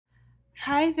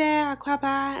Hi there,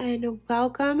 Aquaba, and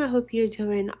welcome. I hope you're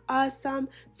doing awesome.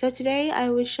 So today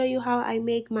I will show you how I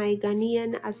make my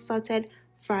Ghanaian assorted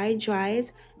fried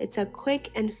rice. It's a quick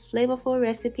and flavorful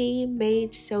recipe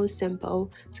made so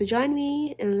simple. So join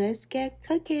me and let's get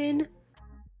cooking.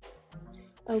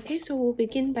 Okay, so we'll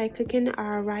begin by cooking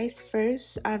our rice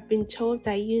first. I've been told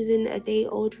that using a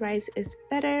day-old rice is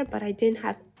better, but I didn't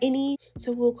have any.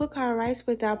 So we'll cook our rice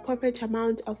with the appropriate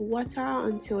amount of water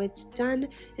until it's done.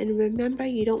 And remember,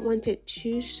 you don't want it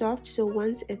too soft, so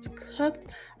once it's cooked,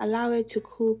 allow it to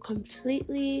cool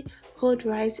completely. Cold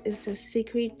rice is the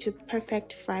secret to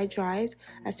perfect fried rice,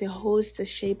 as it holds the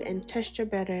shape and texture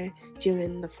better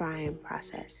during the frying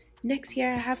process. Next, here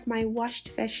I have my washed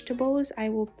vegetables. I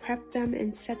will prep them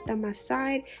and set them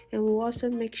aside, and we'll also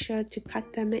make sure to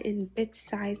cut them in bit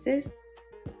sizes.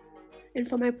 And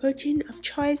for my protein of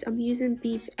choice, I'm using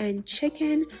beef and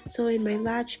chicken. So in my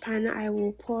large pan, I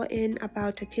will pour in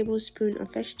about a tablespoon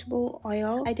of vegetable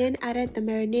oil. I then added the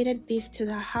marinated beef to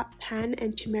the hot pan,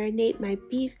 and to marinate my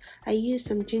beef, I used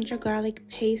some ginger garlic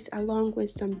paste along with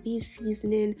some beef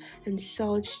seasoning and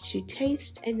salt to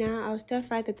taste. And now I'll stir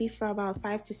fry the beef for about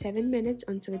 5 to 7 minutes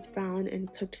until it's brown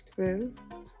and cooked through.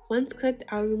 Once cooked,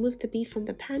 I'll remove the beef from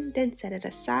the pan, then set it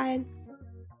aside.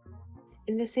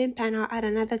 In the same pan, I'll add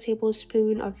another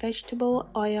tablespoon of vegetable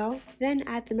oil, then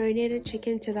add the marinated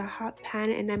chicken to the hot pan,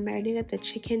 and I marinated the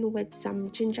chicken with some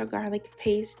ginger garlic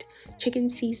paste, chicken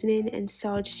seasoning, and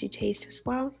salt to taste as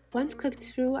well. Once cooked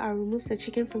through, I'll remove the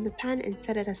chicken from the pan and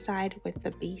set it aside with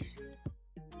the beef.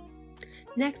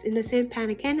 Next, in the same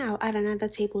pan again, I'll add another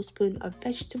tablespoon of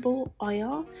vegetable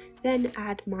oil, then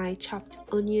add my chopped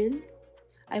onion.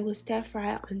 I will stir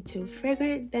fry until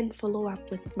fragrant, then follow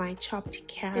up with my chopped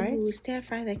carrots. And we will stir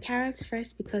fry the carrots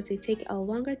first because they take a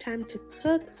longer time to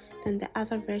cook than the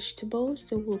other vegetables.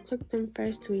 So we'll cook them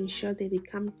first to ensure they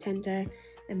become tender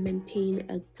and maintain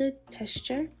a good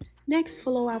texture. Next,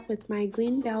 follow up with my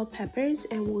green bell peppers,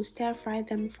 and we'll stir fry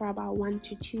them for about 1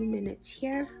 to 2 minutes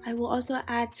here. I will also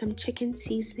add some chicken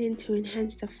seasoning to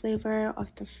enhance the flavor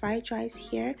of the fried rice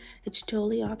here. It's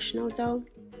totally optional though.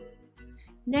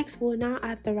 Next, we'll now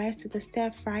add the rice to the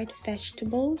stir-fried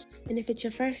vegetables. And if it's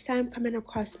your first time coming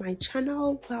across my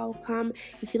channel, welcome.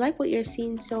 If you like what you're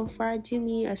seeing so far, do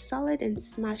me a solid and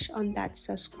smash on that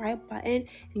subscribe button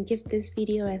and give this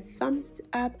video a thumbs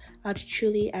up. I'd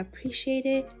truly appreciate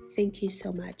it. Thank you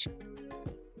so much.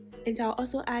 And I'll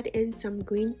also add in some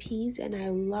green peas, and I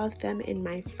love them in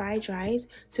my fried rice.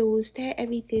 So we'll stir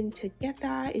everything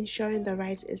together, ensuring the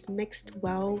rice is mixed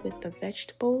well with the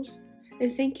vegetables.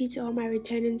 And thank you to all my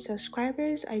returning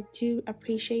subscribers. I do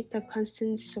appreciate the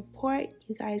constant support.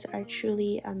 You guys are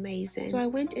truly amazing. So I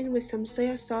went in with some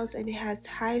soy sauce, and it has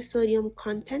high sodium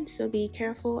content, so be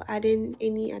careful adding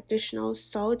any additional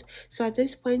salt. So at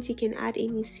this point, you can add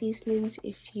any seasonings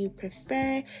if you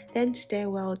prefer, then stir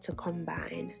well to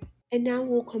combine. And now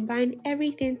we'll combine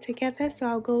everything together. So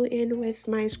I'll go in with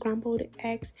my scrambled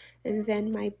eggs and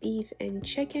then my beef and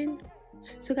chicken.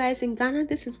 So guys, in Ghana,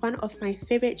 this is one of my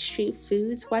favorite street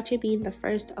foods, wache being the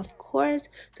first, of course.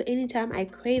 So anytime I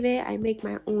crave it, I make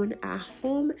my own at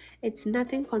home. It's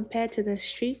nothing compared to the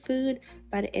street food,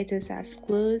 but it is as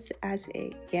close as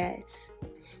it gets.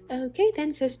 Okay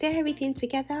then, so stir everything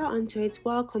together until it's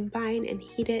well combined and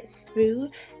heated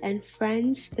through. And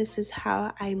friends, this is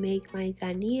how I make my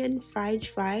Ghanaian fried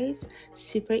rice.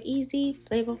 Super easy,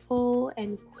 flavorful,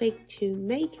 and quick to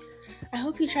make. I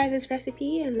hope you try this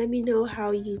recipe and let me know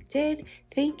how you did.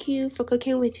 Thank you for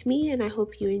cooking with me, and I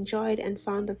hope you enjoyed and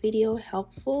found the video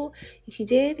helpful. If you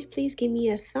did, please give me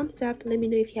a thumbs up. Let me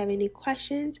know if you have any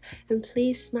questions, and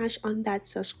please smash on that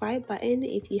subscribe button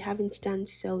if you haven't done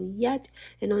so yet.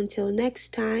 And until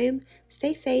next time,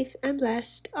 stay safe and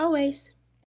blessed always.